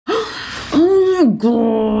Oh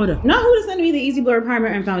god. Not who to send me the Easy Blur primer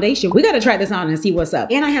and foundation. We gotta try this on and see what's up.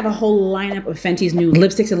 And I have a whole lineup of Fenty's new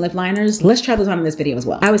lipsticks and lip liners. Let's try those on in this video as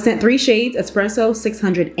well. I was sent 3 shades: Espresso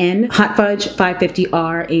 600N, Hot Fudge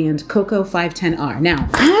 550R, and Cocoa 510R. Now,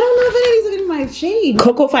 I don't know if any of these are getting my shade.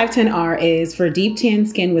 Cocoa 510R is for deep tan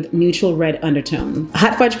skin with neutral red undertone.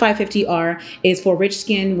 Hot Fudge 550R is for rich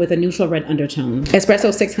skin with a neutral red undertone. Espresso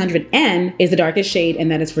 600N is the darkest shade, and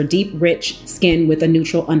that is for deep, rich skin with a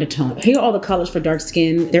neutral undertone. Here are all the colors for dark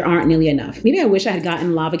skin. There aren't nearly enough. Maybe I wish I had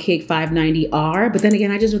gotten Lava Cake 590R, but then again,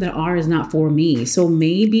 I just know that R is not for me. So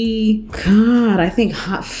maybe, God, I think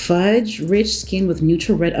Hot Fudge, rich skin with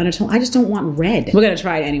neutral red undertone. I just don't want red. We're gonna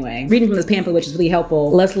try it anyway. Reading from this pamphlet, which is really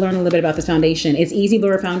helpful, let's learn a little bit about this foundation. It's Easy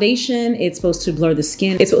Blur foundation. It's supposed to blur the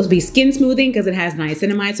skin. It's supposed to be skin smoothing because it has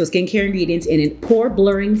niacinamide, so skincare ingredients in it. Pore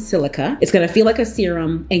blurring silica. It's gonna feel like a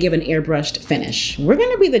serum and give an airbrushed finish. We're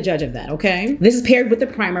gonna be the judge of that, okay? This is paired with the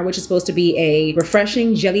primer, which is supposed to be a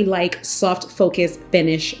refreshing, jelly-like, soft focus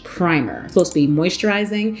finish primer. It's supposed to be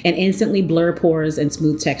moisturizing and instantly blur pores and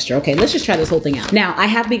smooth texture. Okay, let's just try this whole thing out. Now, I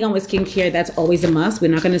have begun with skincare. That's always a must.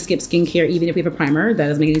 We're not gonna skip skincare even if we have a primer. That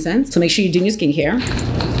doesn't make any sense. So make sure you're doing your skincare.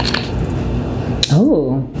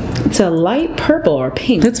 Oh, it's a light purple or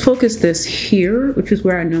pink. Let's focus this here, which is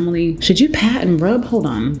where I normally, should you pat and rub? Hold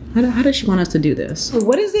on. How does she want us to do this?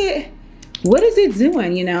 What is it? What is it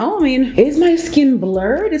doing, you know? I mean, is my skin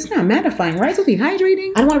blurred? It's not mattifying, right? It's supposed to be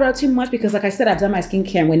hydrating. I don't want to rub too much because like I said, I've done my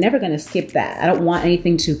skincare and we're never gonna skip that. I don't want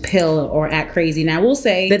anything to pill or act crazy. Now I will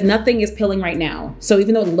say that nothing is pilling right now. So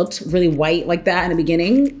even though it looked really white like that in the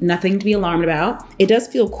beginning, nothing to be alarmed about. It does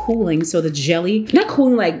feel cooling. So the jelly, not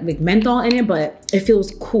cooling like menthol in it, but it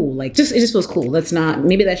feels cool. Like it just feels cool. That's not,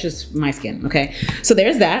 maybe that's just my skin, okay? So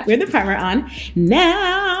there's that. We have the primer on.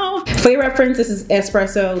 Now, for your reference, this is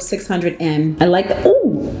Espresso 600N. I like that.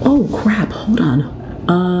 Oh crap, hold on.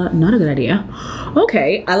 Not a good idea.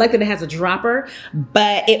 Okay, I like that it has a dropper,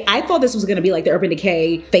 but I thought this was gonna be like the Urban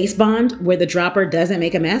Decay Face Bond where the dropper doesn't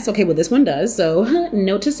make a mess. Okay, well this one does, so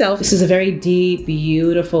note to self. This is a very deep,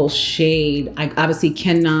 beautiful shade. I obviously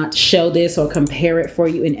cannot show this or compare it for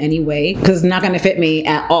you in any way because it's not gonna fit me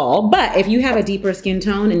at all. But if you have a deeper skin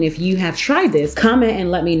tone and if you have tried this, comment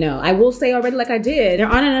and let me know. I will say already, like I did, there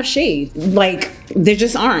aren't enough shades. Like, there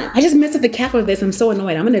just aren't. I just messed up the cap of this. I'm so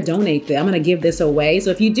annoyed. I'm gonna donate this. I'm gonna give this away. So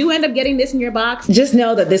if you do end up getting this in your box, just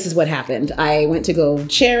know that this is what happened. I went to go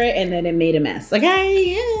share it and then it made a mess. Like,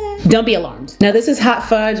 yeah. Don't be alarmed. Now this is Hot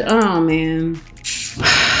Fudge. Oh man.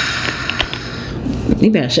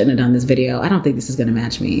 Maybe I shouldn't have done this video. I don't think this is gonna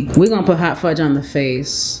match me. We're gonna put Hot Fudge on the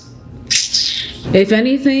face. If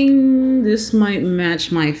anything, this might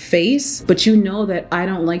match my face, but you know that I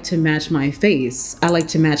don't like to match my face. I like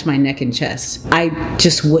to match my neck and chest. I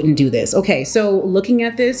just wouldn't do this. Okay, so looking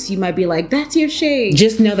at this, you might be like, that's your shade.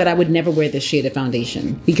 Just know that I would never wear this shade of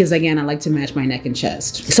foundation because again, I like to match my neck and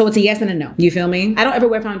chest. So it's a yes and a no, you feel me? I don't ever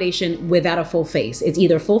wear foundation without a full face. It's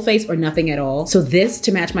either full face or nothing at all. So this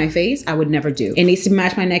to match my face, I would never do. It needs to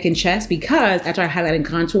match my neck and chest because after I highlight and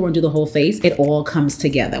contour and do the whole face, it all comes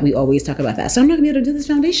together. We always talk about that. So I'm not gonna be able to do this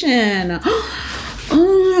foundation.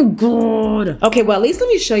 Oh god. Okay, well at least let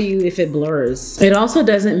me show you if it blurs. It also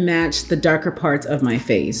doesn't match the darker parts of my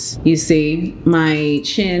face. You see, my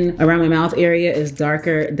chin around my mouth area is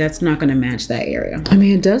darker. That's not gonna match that area. I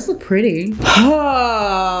mean, it does look pretty.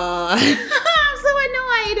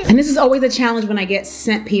 And this is always a challenge when I get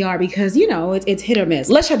sent PR because, you know, it's hit or miss.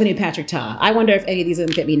 Let's try the new Patrick Ta. I wonder if any of these are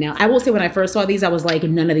gonna fit me now. I will say when I first saw these, I was like,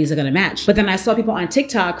 none of these are gonna match. But then I saw people on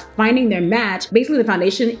TikTok finding their match. Basically the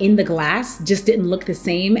foundation in the glass just didn't look the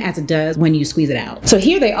same as it does when you squeeze it out. So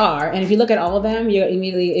here they are. And if you look at all of them, you're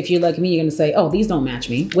immediately, if you're like me, you're gonna say, oh, these don't match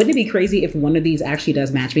me. Wouldn't it be crazy if one of these actually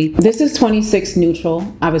does match me? This is 26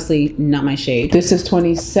 neutral, obviously not my shade. This is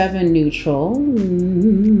 27 neutral,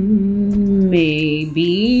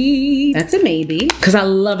 maybe. That's a maybe, because I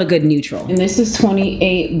love a good neutral. And this is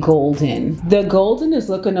 28 golden. The golden is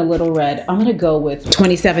looking a little red. I'm gonna go with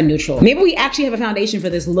 27 neutral. Maybe we actually have a foundation for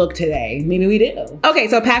this look today. Maybe we do. Okay,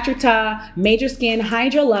 so Patrick Ta Major Skin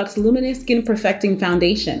Hydro Luxe Luminous Skin Perfecting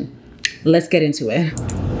Foundation. Let's get into it.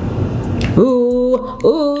 Ooh,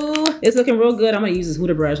 it's looking real good. I'm gonna use this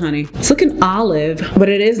Huda brush, honey. It's looking olive, but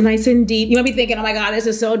it is nice and deep. You might be thinking, oh my God, this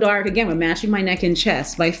is so dark. Again, we're matching my neck and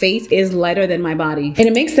chest. My face is lighter than my body. And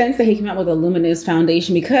it makes sense that he came out with a luminous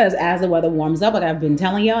foundation because as the weather warms up, like I've been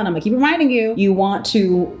telling y'all, and I'm gonna keep reminding you, you want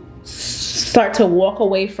to start to walk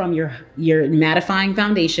away from your mattifying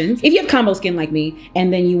foundations, if you have combo skin like me,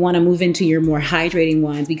 and then you want to move into your more hydrating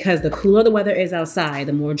ones, because the cooler the weather is outside,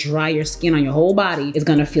 the more dry your skin on your whole body is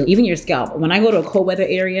gonna feel, even your scalp. When I go to a cold weather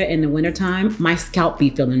area in the wintertime, my scalp be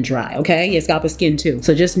feeling dry, okay? Your scalp is skin too.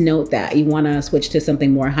 So just note that you wanna switch to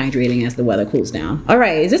something more hydrating as the weather cools down. All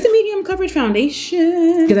right, is this a medium coverage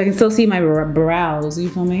foundation? Because I can still see my brows, you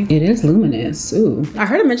feel me? It is luminous, ooh. I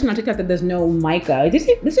heard him mention on TikTok that there's no mica. This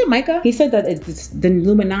is mica? He said that it's the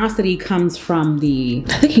luminosity comes from the,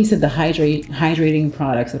 I think he said the hydrating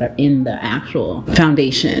products that are in the actual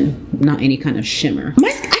foundation, not any kind of shimmer.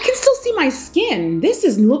 I can still see my skin. This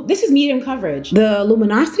is medium coverage. The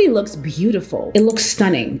luminosity looks beautiful. It looks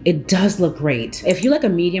stunning. It does look great. If you like a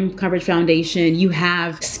medium coverage foundation, you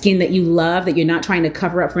have skin that you love, that you're not trying to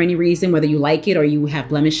cover up for any reason, whether you like it or you have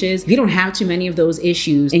blemishes. If you don't have too many of those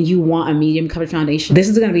issues and you want a medium coverage foundation, this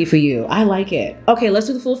is gonna be for you. I like it. Okay, let's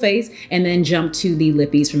do the full face and then jump to the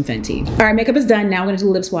lippies from Fenty. All right, makeup is done. Now we're gonna do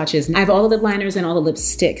the lip swatches. I have all the lip liners and all the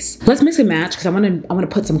lipsticks. Let's mix and match because I wanna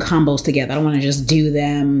put some combos together. I don't wanna just do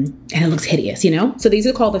them and it looks hideous, you know? So these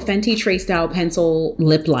are called the Fenty Traced Out Pencil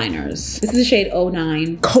Lip Liners. This is the shade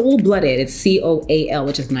 09. Cold Blooded. It's COAL,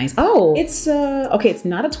 which is nice. Oh, it's okay, it's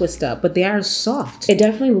not a twist up, but they are soft. It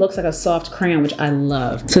definitely looks like a soft crayon, which I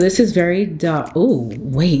love. So this is very dark. Oh,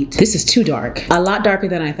 wait, this is too dark. A lot darker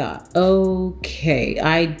than I thought. Okay,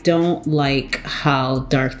 I don't like how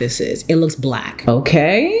dark this is. It looks black.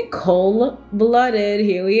 Okay, Cold Blooded,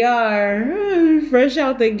 here we are. Fresh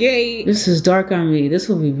out the gate. This is dark on me. This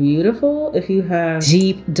will be beautiful if you have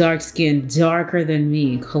deep dark skin, darker than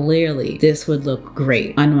me. Clearly, this would look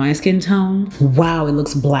great on my skin tone. Wow, it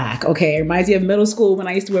looks black. Okay, it reminds me of middle school when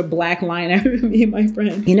I used to wear black liner, me and my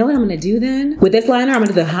friend. You know what I'm gonna do then? With this liner, I'm gonna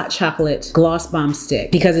do the Hot Chocolate Gloss Bomb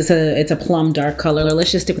Stick because it's a plum dark color.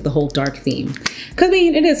 Let's just stick with the whole dark theme. Cause I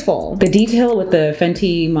mean, it is fall. The detail with the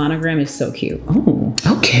Fenty monogram is so cute. Oh,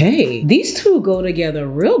 okay. These two go together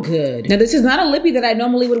real good. Now, this is not a lippy that I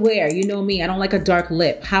normally would wear. You know me, I don't like a dark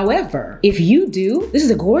lip. However, if you do, this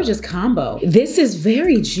is a gorgeous combo. This is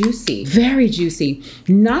very juicy, very juicy.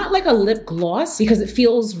 Not like a lip gloss because it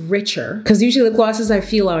feels richer. Because usually lip glosses I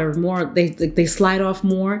feel are more, they slide off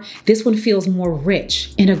more. This one feels more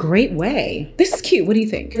rich in a great way. This is cute, what do you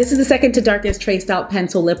think? This is the second to darkest traced out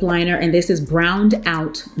pencil lip liner and this is browned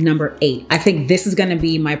out number 8. I think this is gonna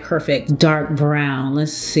be my perfect dark brown.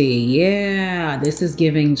 Let's see, yeah, this is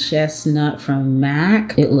giving chestnut from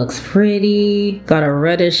MAC. It looks pretty, got a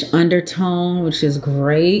reddish undertone, which is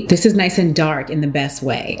great. This is nice and dark in the best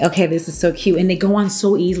way. Okay, this is so cute and they go on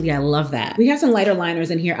so easily. I love that. We have some lighter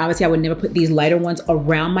liners in here. Obviously, I would never put these lighter ones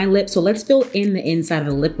around my lips, so let's fill in the inside of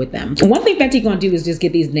the lip with them. And one thing Fenty gonna do is just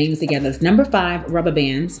get these names together. It's number 5 rubber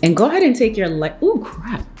bands, and go ahead and take your ooh,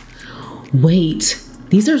 crap. Wait.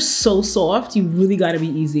 These are so soft, you really gotta be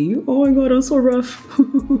easy. Oh my God, I'm so rough.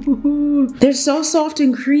 They're so soft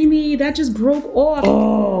and creamy, that just broke off.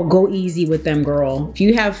 Oh, go easy with them, girl. If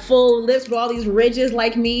you have full lips with all these ridges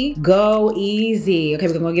like me, go easy. Okay,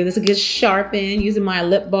 we're gonna give this a good sharpen using my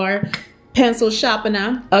lip bar pencil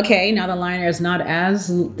sharpener. Okay, now the liner is not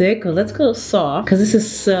as thick. Let's go soft, because this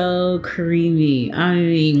is so creamy. I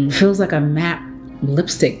mean, feels like a matte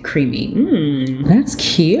lipstick creamy. That's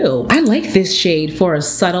cute. I like this shade for a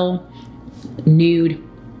subtle nude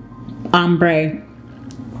ombre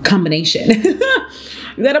combination.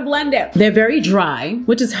 You gotta blend it. They're very dry,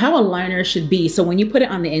 which is how a liner should be. So when you put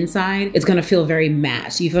it on the inside, it's gonna feel very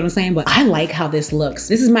matte. You feel what I'm saying? But I like how this looks.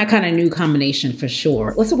 This is my kind of new combination for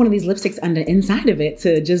sure. Let's put one of these lipsticks on the inside of it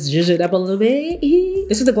to just zhuzh it up a little bit.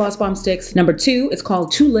 This is the Gloss Bomb Sticks. Number 2, it's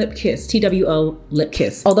called Two-Lip Kiss, TWO Lip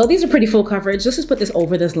Kiss. Although these are pretty full coverage, let's just put this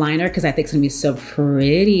over this liner because I think it's gonna be so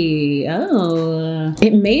pretty. Oh,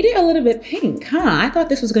 it made it a little bit pink, huh? I thought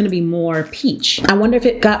this was gonna be more peach. I wonder if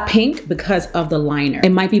it got pink because of the liner.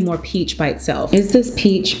 It might be more peach by itself. Is this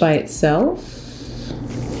peach by itself?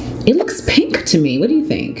 It looks pink to me. What do you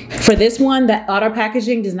think? For this one, that outer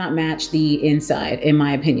packaging does not match the inside, in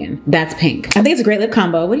my opinion. That's pink. I think it's a great lip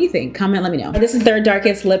combo. What do you think? Comment, let me know. This is third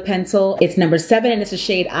darkest lip pencil. It's number 7 and it's a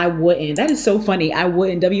shade I wouldn't. That is so funny. I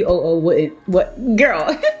wouldn't, W-O-O wouldn't. What? Girl,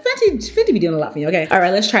 Fenty be doing a lot for me, okay? All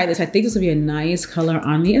right, let's try this. I think this will be a nice color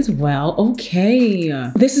on me as well. Okay.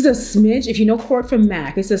 This is a smidge, if you know Cork from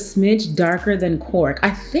MAC, it's a smidge darker than Cork,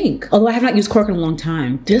 I think. Although I have not used Cork in a long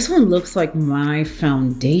time. This one looks like my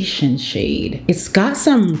foundation shade. It's got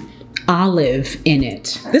some olive in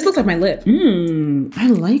it. This looks like my lip. I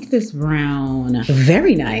like this brown.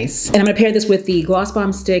 Very nice. And I'm gonna pair this with the Gloss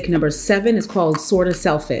Bomb Stick number 7. It's called Sorta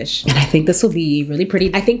Selfish. And I think this will be really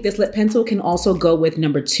pretty. I think this lip pencil can also go with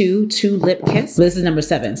number 2, Two-Lip Kiss. But this is number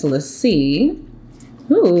 7, so let's see.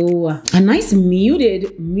 Ooh, a nice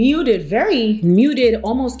muted, very muted,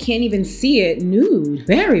 almost can't even see it, nude.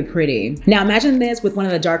 Very pretty. Now imagine this with one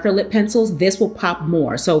of the darker lip pencils, this will pop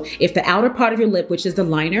more. So if the outer part of your lip, which is the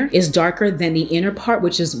liner, is darker than the inner part,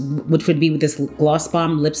 which would be with this Gloss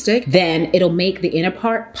Bomb lipstick, then it'll make the inner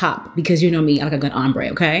part pop, because you know me, I like a good ombre,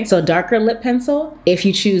 okay? So darker lip pencil, if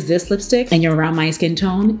you choose this lipstick and you're around my skin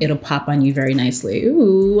tone, it'll pop on you very nicely.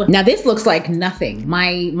 Ooh. Now this looks like nothing.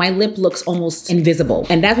 My lip looks almost invisible,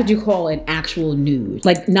 and that's what you call an actual nude,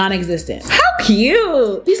 like non-existent. How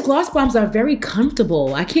cute! These Gloss Bombs are very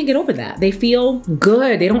comfortable. I can't get over that. They feel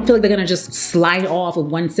good. They don't feel like they're gonna just slide off with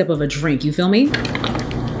one sip of a drink, you feel me?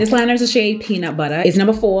 This liner is the shade Peanut Butter. It's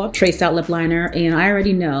number 4, traced out lip liner, and I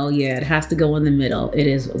already know, yeah, it has to go in the middle. It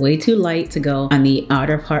is way too light to go on the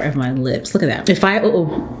outer part of my lips. Look at that. If I, I'm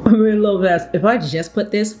a little vest. If I just put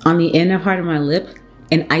this on the inner part of my lip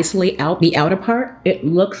and isolate out the outer part, it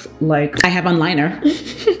looks like I have on liner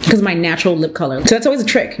because of my natural lip color. So that's always a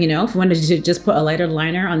trick, you know, if you want to just put a lighter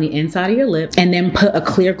liner on the inside of your lip and then put a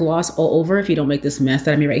clear gloss all over, if you don't make this mess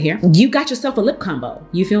that I made right here, you got yourself a lip combo.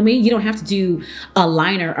 You feel me? You don't have to do a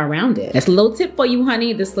liner around it. That's a little tip for you,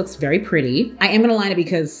 honey. This looks very pretty. I am gonna line it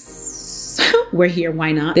because we're here,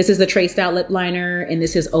 why not? This is the traced out lip liner, and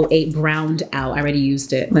this is 08 browned out. I already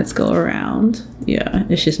used it. Let's go around. Yeah,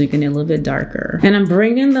 it's just making it a little bit darker. And I'm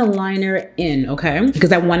bringing the liner in, okay?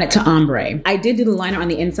 Because I want it to ombre. I did do the liner on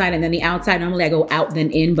the inside and then the outside. Normally I go out then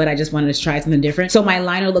in, but I just wanted to try something different. So my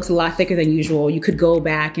liner looks a lot thicker than usual. You could go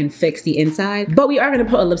back and fix the inside, but we are gonna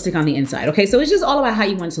put a lipstick on the inside, okay? So it's just all about how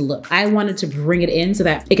you want it to look. I wanted to bring it in so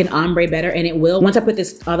that it can ombre better, and it will once I put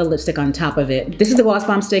this other lipstick on top of it. This is the Gloss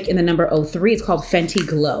Bomb stick in the number 03. It's called Fenty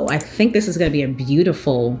Glow. I think this is gonna be a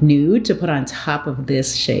beautiful nude to put on top of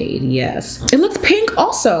this shade, yes. It looks pink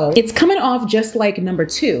also. It's coming off just like number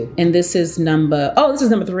 2, and this is number, oh, this is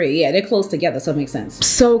number 3. Yeah, they're close together, so it makes sense.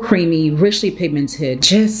 So creamy, richly pigmented,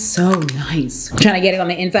 just so nice. I'm trying to get it on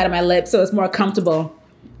the inside of my lips so it's more comfortable.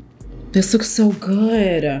 This looks so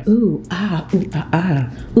good. Ooh, ah, ooh, ah,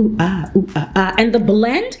 ah. Ooh, ah, ooh, ah, ah. And the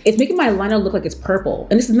blend, it's making my liner look like it's purple.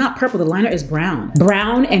 And this is not purple, the liner is brown.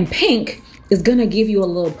 Brown and pink is gonna give you a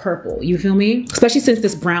little purple, you feel me? Especially since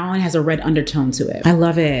this brown has a red undertone to it. I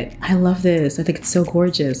love it. I love this. I think it's so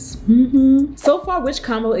gorgeous. So far, which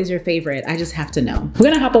combo is your favorite? I just have to know.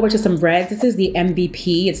 We're gonna hop over to some reds. This is the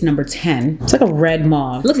MVP, it's number 10. It's like a red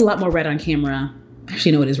mauve. It looks a lot more red on camera.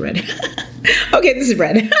 Actually, no, it is red. Okay, this is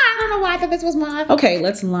red. I don't know why I thought this was mauve. Okay,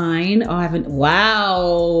 let's line. Oh, I haven't,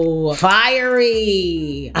 wow.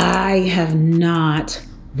 Fiery. I have not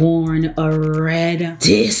worn a red.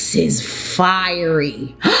 This is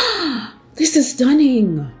fiery. This is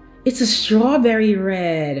stunning. It's a strawberry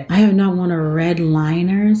red. I have not worn a red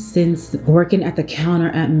liner since working at the counter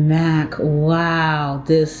at MAC. Wow,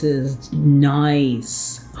 this is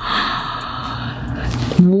nice.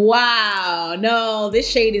 Wow, no, this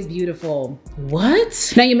shade is beautiful.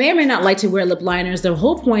 What? Now you may or may not like to wear lip liners. The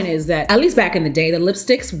whole point is that, at least back in the day, the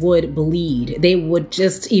lipsticks would bleed. They would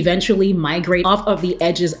just eventually migrate off of the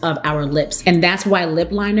edges of our lips. And that's why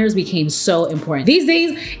lip liners became so important. These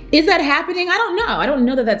days, is that happening? I don't know. I don't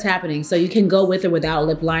know that that's happening. So you can go with or without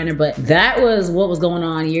lip liner, but that was what was going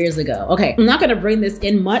on years ago. Okay, I'm not gonna bring this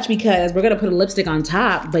in much because we're gonna put a lipstick on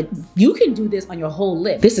top, but you can do this on your whole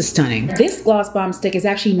lip. This is stunning. This Gloss Bomb stick is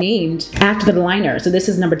actually named after the liner. So this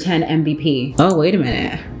is number 10 MVP. Oh, wait a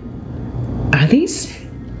minute. Are these?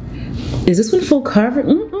 Is this one full coverage?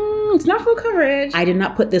 It's not full coverage. I did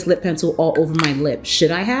not put this lip pencil all over my lip. Should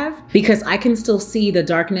I have? Because I can still see the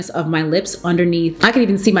darkness of my lips underneath. I can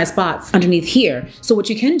even see my spots underneath here. So what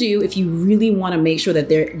you can do if you really want to make sure that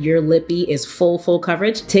your lippy is full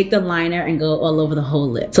coverage, take the liner and go all over the whole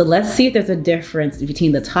lip. So let's see if there's a difference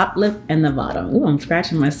between the top lip and the bottom. Ooh, I'm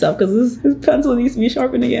scratching myself because this pencil needs to be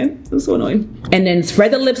sharpened again. It's so annoying. And then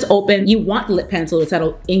spread the lips open. You want the lip pencil to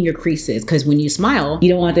settle in your creases because when you smile, you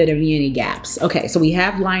don't want there to be any gaps. Okay, so we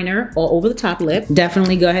have liner all over the top lip.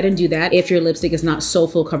 Definitely go ahead and do that if your lipstick is not so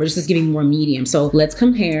full coverage. This is giving more medium. So let's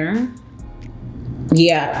compare.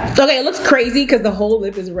 Yeah, okay, it looks crazy because the whole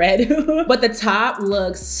lip is red, but the top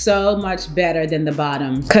looks so much better than the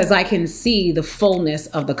bottom because I can see the fullness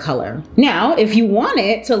of the color. Now, if you want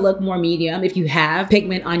it to look more medium, if you have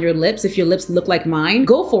pigment on your lips, if your lips look like mine,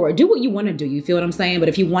 go for it. Do what you want to do, you feel what I'm saying? But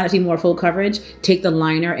if you want to see more full coverage, take the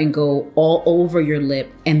liner and go all over your lip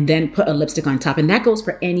and then put a lipstick on top. And that goes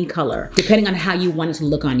for any color, depending on how you want it to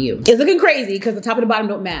look on you. It's looking crazy because the top and the bottom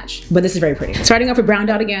don't match, but this is very pretty. Starting off with browned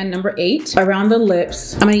out again, number 8, around the lip.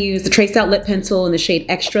 lips. I'm gonna use the Traced Out Lip Pencil in the shade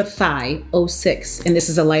Extra Thigh 06. And this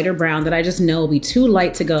is a lighter brown that I just know will be too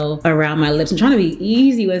light to go around my lips. I'm trying to be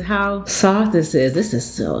easy with how soft this is. This is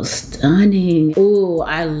so stunning. Ooh,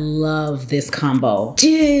 I love this combo.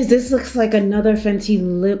 Jeez, this looks like another Fenty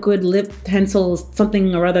liquid lip pencil,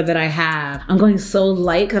 something or other that I have. I'm going so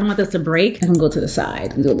light because I don't want this to break. I'm gonna go to the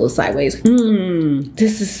side and do a little sideways.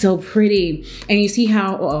 This is so pretty. And you see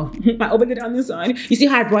how, I opened it on this side. You see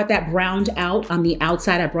how I brought that browned out on the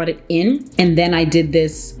outside, I brought it in, and then I did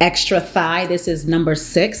this Extra Thigh. This is number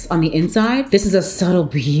 6 on the inside. This is a subtle,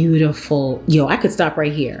 beautiful, yo, I could stop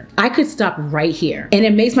right here. I could stop right here. And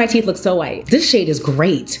it makes my teeth look so white. This shade is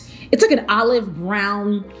great. It's like an olive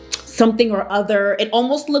brown, something or other. It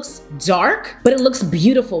almost looks dark, but it looks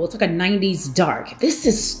beautiful. It's like a 90s dark. This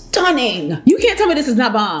is stunning. You can't tell me this is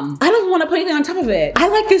not bomb. I don't want to put anything on top of it. I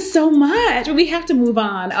like this so much. We have to move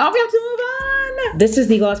on. Oh, we have to move on. This is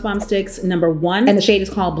the Gloss Bomb Stix number 1, and the shade is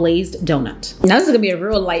called Blazed Donut. Now this is gonna be a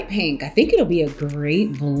real light pink. I think it'll be a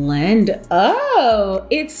great blend. Oh,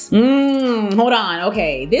 it's, hold on,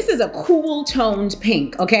 okay. This is a cool toned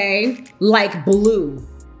pink, okay? Like blue.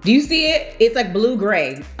 Do you see it? It's like blue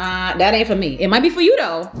gray. That ain't for me. It might be for you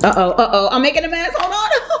though. Uh-oh, I'm making a mess, hold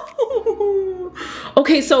on.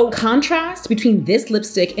 Okay, so contrast between this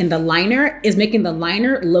lipstick and the liner is making the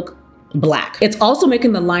liner look black. It's also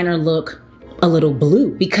making the liner look a little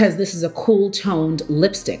blue because this is a cool toned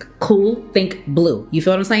lipstick. Cool, think blue. You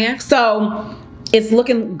feel what I'm saying? So it's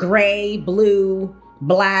looking gray, blue,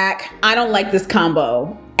 black. I don't like this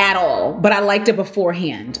combo at all, but I liked it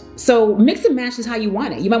beforehand. So mix and match is how you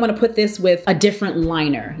want it. You might want to put this with a different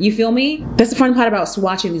liner. You feel me? That's the fun part about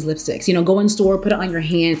swatching these lipsticks. You know, go in store, put it on your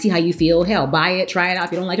hand, see how you feel. Hell, buy it, try it out.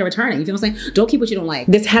 If you don't like it, return it. You feel what I'm saying? Don't keep what you don't like.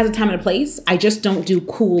 This has a time and a place. I just don't do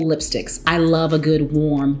cool lipsticks. I love a good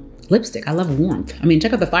warm lipstick. I love warmth. I mean,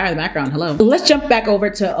 check out the fire in the background. Hello. Let's jump back over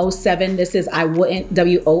to 07. This is I Wouldn't,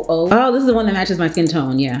 WOO. Oh, this is the one that matches my skin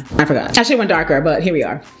tone. Yeah, I forgot. I should have went darker, but here we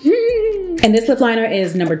are. And this lip liner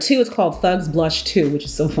is number 2. It's called Thugs Blush 2, which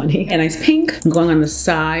is so funny. And nice pink. I'm going on the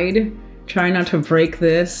side. Try not to break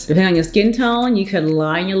this. Depending on your skin tone, you could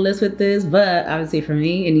line your lips with this, but obviously for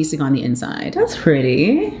me, it needs to go on the inside. That's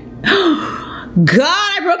pretty. God,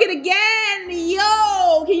 I broke it again.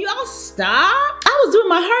 Yo, can you all stop? I was doing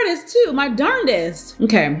my hardest too, my darndest.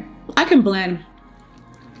 Okay, I can blend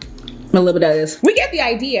a little bit of this. We get the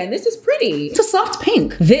idea, and this is pretty. It's a soft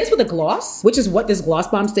pink. This with a gloss, which is what this Gloss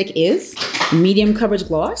Bomb Stick is, medium coverage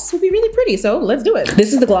gloss, will be really pretty, so let's do it.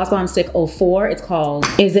 This is the Gloss Bomb Stick 04. It's called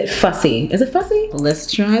Is It Fussy? Is it fussy?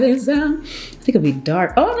 Let's try this out. I think it'll be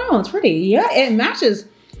dark. Oh no, it's pretty. Yeah, it matches.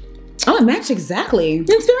 Oh, it matched exactly.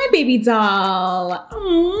 It's very baby doll.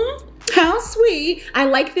 Aww. How sweet. I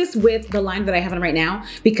like this with the line that I have on right now,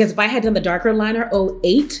 because if I had done the darker liner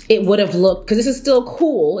 08, it would have looked, because this is still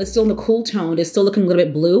cool, it's still in the cool tone, it's still looking a little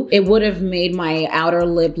bit blue, it would have made my outer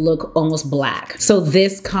lip look almost black. So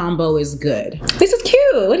this combo is good. This is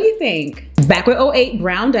cute. What do you think? Back with 08,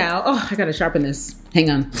 browned out. Oh, I gotta sharpen this. Hang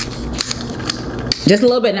on. Just a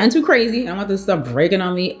little bit, not too crazy. I don't want this stuff breaking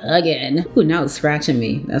on me again. Ooh, now it's scratching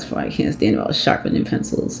me. That's why I can't stand about sharpening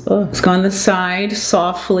pencils. Oh, let's go on the side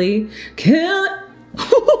softly. Kill it.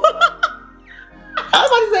 I was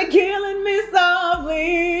about to say, killing me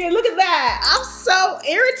softly. Look at that. I'm so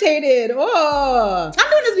irritated. Oh, I'm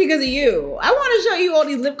doing this because of you. I want to show you all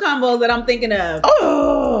these lip combos that I'm thinking of.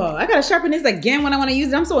 Oh, I gotta sharpen this again when I want to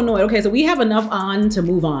use it. I'm so annoyed. Okay, so we have enough on to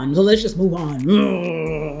move on. So let's just move on.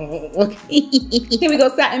 Okay. Here we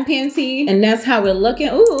go, satin panty. And that's how we're looking.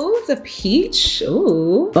 Ooh, it's a peach.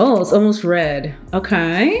 Ooh. Oh, it's almost red.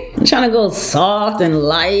 Okay. I'm trying to go soft and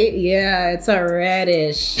light. Yeah, it's a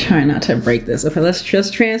reddish. Try not to break this. Okay, let's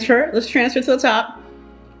just transfer. Let's transfer to the top.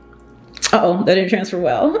 Uh-oh, that didn't transfer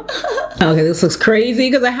well. Okay, this looks crazy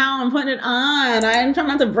because of how I'm putting it on. I'm trying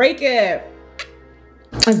not to break it.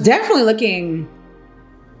 It's definitely looking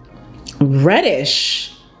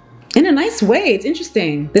reddish in a nice way. It's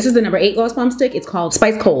interesting. This is the number 8 Gloss Bomb Stick. It's called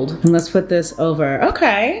Spice Cold. And let's put this over.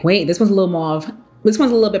 Okay. Wait, this one's a little mauve. This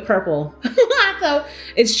one's a little bit purple. So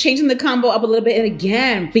it's changing the combo up a little bit. And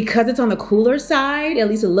again, because it's on the cooler side, at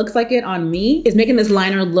least it looks like it on me, it's making this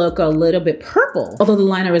liner look a little bit purple. Although the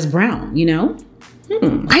liner is brown, you know?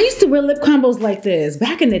 I used to wear lip combos like this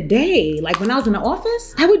back in the day. Like when I was in the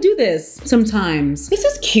office, I would do this sometimes. This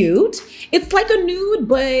is cute. It's like a nude,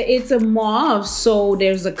 but it's a mauve. So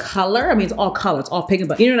there's a color. I mean, it's all color, it's all pink,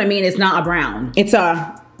 but you know what I mean? It's not a brown. It's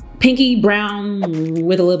a pinky brown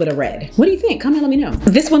with a little bit of red. What do you think? Comment, let me know.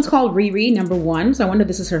 This one's called Riri, #1. So I wonder if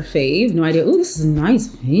this is her fave. No idea. Ooh, this is a nice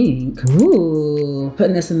pink. Ooh,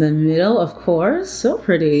 putting this in the middle, of course. So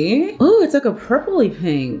pretty. Ooh, it's like a purpley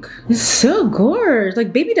pink. It's so gorgeous,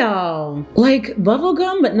 like baby doll. Like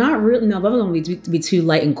bubblegum, but not real. No, bubblegum would be too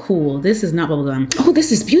light and cool. This is not bubblegum. Oh,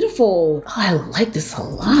 this is beautiful. Oh, I like this a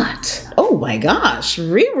lot. Oh my gosh,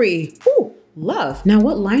 Riri. Ooh. Love. Now,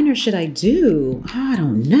 what liner should I do? I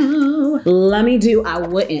don't know. Let me do I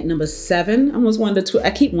Wouldn't, #7. I almost wanted to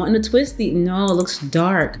I keep wanting to twist the, no, it looks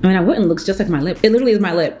dark. I mean, I Wouldn't looks just like my lip. It literally is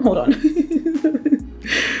my lip. Hold on.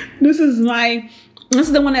 This is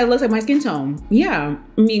the one that looks like my skin tone. Yeah,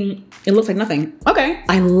 I mean, it looks like nothing. Okay.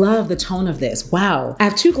 I love the tone of this. Wow. I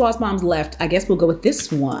have 2 gloss bombs left. I guess we'll go with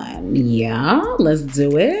this one. Yeah, let's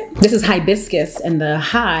do it. This is Hibiscus, and the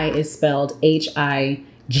high is spelled High.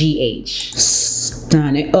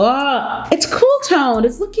 Stunning. Oh, it's cool toned.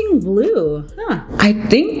 It's looking blue. Huh. I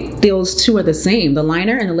think those two are the same, the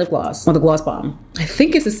liner and the lip gloss, or the gloss bomb. I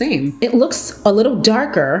think it's the same. It looks a little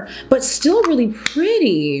darker, but still really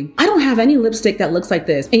pretty. I don't have any lipstick that looks like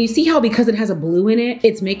this. And you see how because it has a blue in it,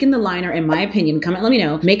 it's making the liner, in my opinion, comment, let me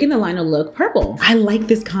know, making the liner look purple. I like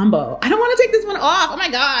this combo. I don't want to take this one off. Oh my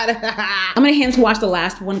God. I'm gonna hand swatch the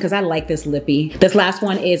last one because I like this lippy. This last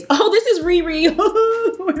one is, oh, this is Riri.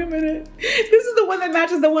 Wait a minute. This is the one that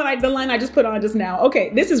matches the line I just put on just now.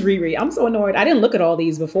 Okay, this is Riri. I'm so annoyed. I didn't look at all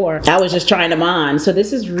these before. I was just trying them on. So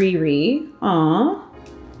this is Riri. Aw,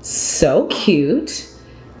 so cute.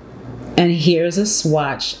 And here's a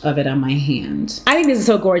swatch of it on my hand. I think this is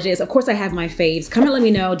so gorgeous. Of course, I have my faves. Comment, let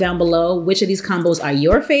me know down below which of these combos are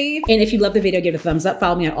your fave. And if you love the video, give it a thumbs up.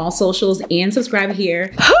 Follow me on all socials and subscribe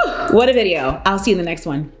here. What a video. I'll see you in the next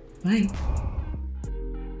one. Bye.